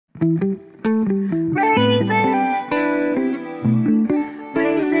Welcome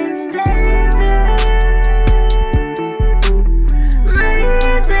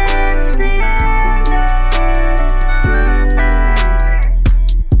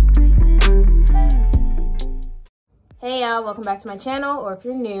back to my channel, or if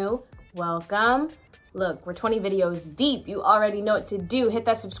you're new, welcome. Look, we're 20 videos deep. You already know what to do. Hit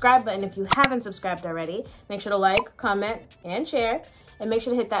that subscribe button if you haven't subscribed already. Make sure to like, comment, and share. And make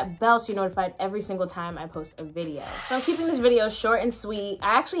sure to hit that bell so you're notified every single time I post a video. So I'm keeping this video short and sweet.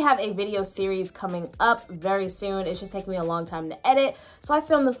 I actually have a video series coming up very soon. It's just taking me a long time to edit. So I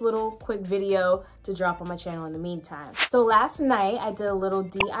filmed this little quick video to drop on my channel in the meantime. So last night I did a little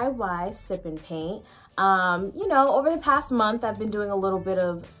DIY sip and paint. You know, over the past month, I've been doing a little bit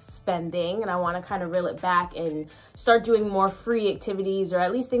of spending and I want to kind of reel it back and start doing more free activities, or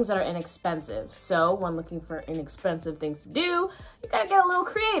at least things that are inexpensive. So when looking for inexpensive things to do, you gotta get a little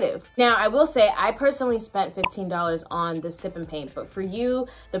creative. Now, I will say I personally spent $15 on the sip and paint, but for you,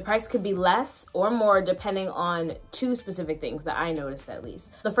 the price could be less or more depending on two specific things that I noticed at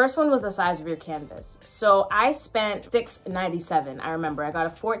least. The first one was the size of your canvas. So I spent $6.97. I remember I got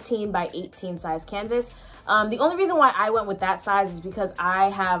a 14 by 18 size canvas. The only reason why I went with that size is because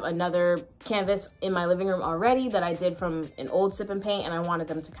I have another canvas in my living room already that I did from an old sip and paint, and I wanted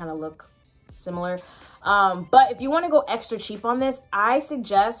them to kind of look similar. But if you want to go extra cheap on this, I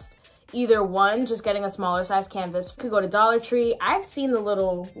suggest either one, just getting a smaller size canvas. You could go to Dollar Tree. I've seen the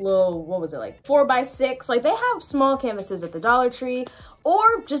little, what was it, like 4x6? Like, they have small canvases at the Dollar Tree,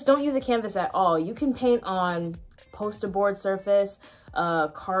 or just don't use a canvas at all. You can paint on poster board surface,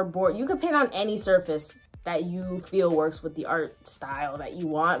 cardboard. You can paint on any surface that you feel works with the art style that you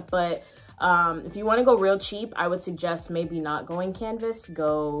want. But if you want to go real cheap, I would suggest maybe not going canvas,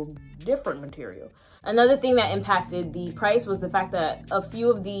 go different material. Another thing that impacted the price was the fact that a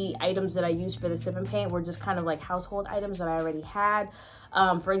few of the items that I used for the sip and paint were just kind of like household items that I already had.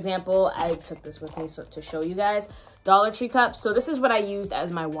 For example, I took this with me to show you guys. Dollar Tree cups. So this is what I used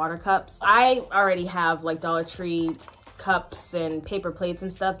as my water cups. I already have like Dollar Tree cups and paper plates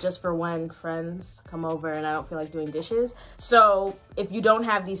and stuff just for when friends come over and I don't feel like doing dishes. So if you don't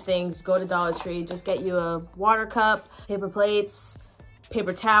have these things, go to Dollar Tree, just get you a water cup, paper plates,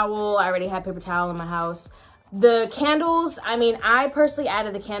 paper towel. I already had paper towel in my house. The candles, I mean, I personally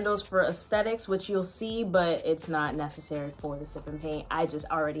added the candles for aesthetics, which you'll see, but it's not necessary for the sip and paint. I just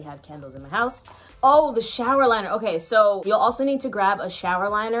already had candles in my house. Oh, the shower liner. Okay, so you'll also need to grab a shower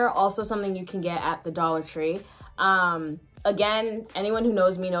liner, also something you can get at the Dollar Tree. Again, anyone who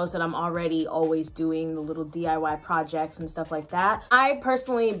knows me knows that I'm already always doing the little DIY projects and stuff like that. I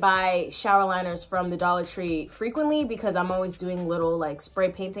personally buy shower liners from the Dollar Tree frequently because I'm always doing little like spray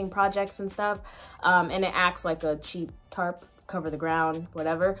painting projects and stuff. And it acts like a cheap tarp, cover the ground,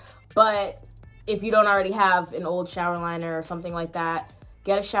 whatever. But if you don't already have an old shower liner or something like that,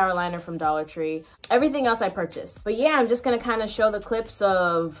 get a shower liner from Dollar Tree. Everything else I purchased. But yeah, I'm just gonna kind of show the clips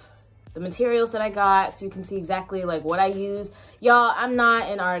of the materials that I got so you can see exactly like what I use. Y'all, I'm not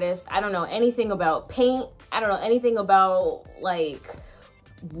an artist. I don't know anything about paint. I don't know anything about like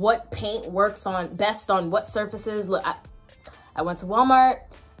what paint works on best on what surfaces. Look, I went to Walmart.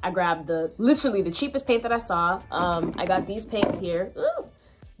 I grabbed literally the cheapest paint that I saw. I got these paints here. Ooh.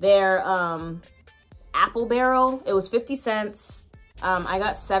 They're apple barrel. It was 50 cents. I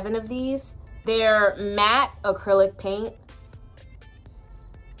got 7 of these. They're matte acrylic paint.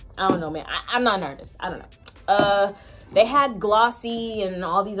 I don't know, man. I'm not an artist. I don't know. They had glossy and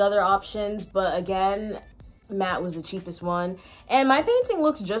all these other options, but again, matte was the cheapest one. And my painting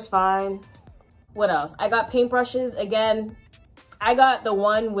looks just fine. What else? I got paintbrushes. Again, I got the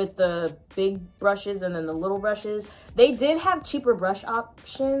one with the big brushes and then the little brushes. They did have cheaper brush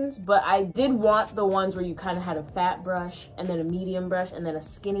options, but I did want the ones where you kind of had a fat brush and then a medium brush and then a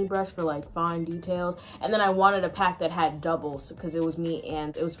skinny brush for like fine details. And then I wanted a pack that had doubles because it was me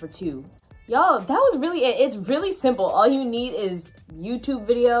and it was for 2. Y'all, that was really it. It's really simple. All you need is YouTube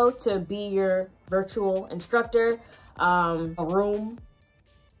video to be your virtual instructor, a room,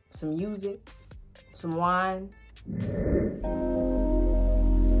 some music, some wine.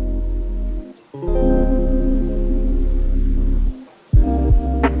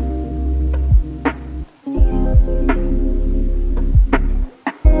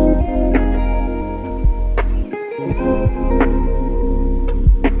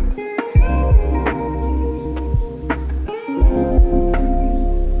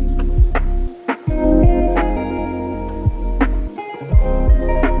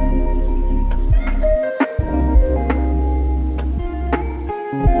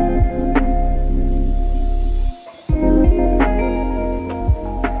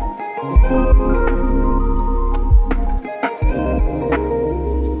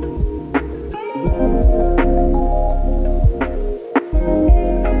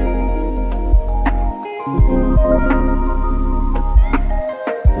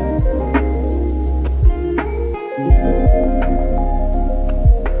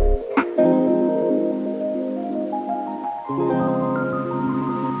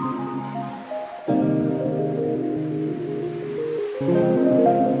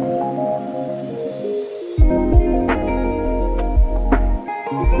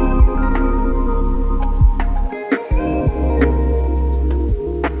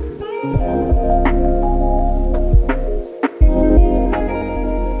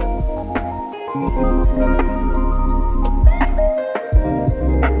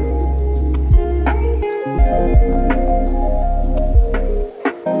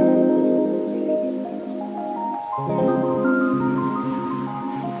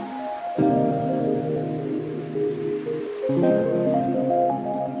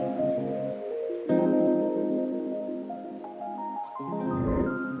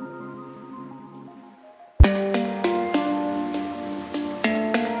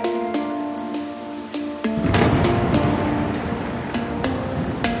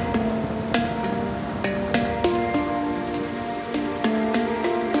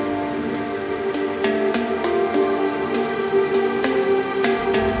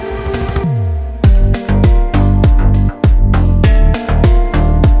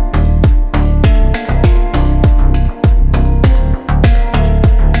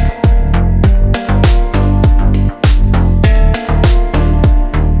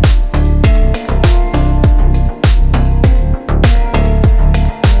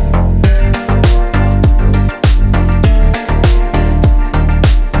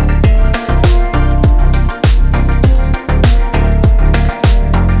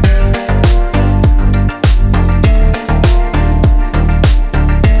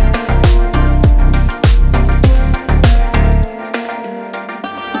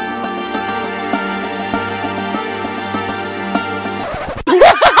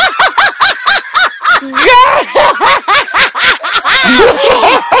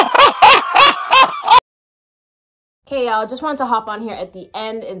 Okay, y'all, just wanted to hop on here at the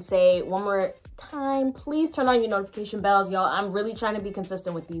end and say one more time, please turn on your notification bells, y'all. I'm really trying to be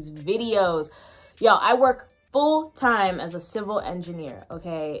consistent with these videos. Y'all, I work full time as a civil engineer,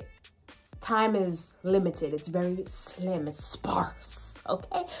 okay? Time is limited. It's very slim. It's sparse,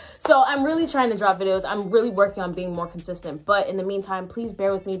 okay? So I'm really trying to drop videos. I'm really working on being more consistent. But in the meantime, please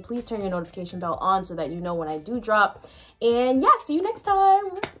bear with me. Please turn your notification bell on so that you know when I do drop. And yeah, see you next time.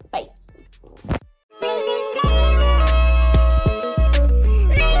 Bye.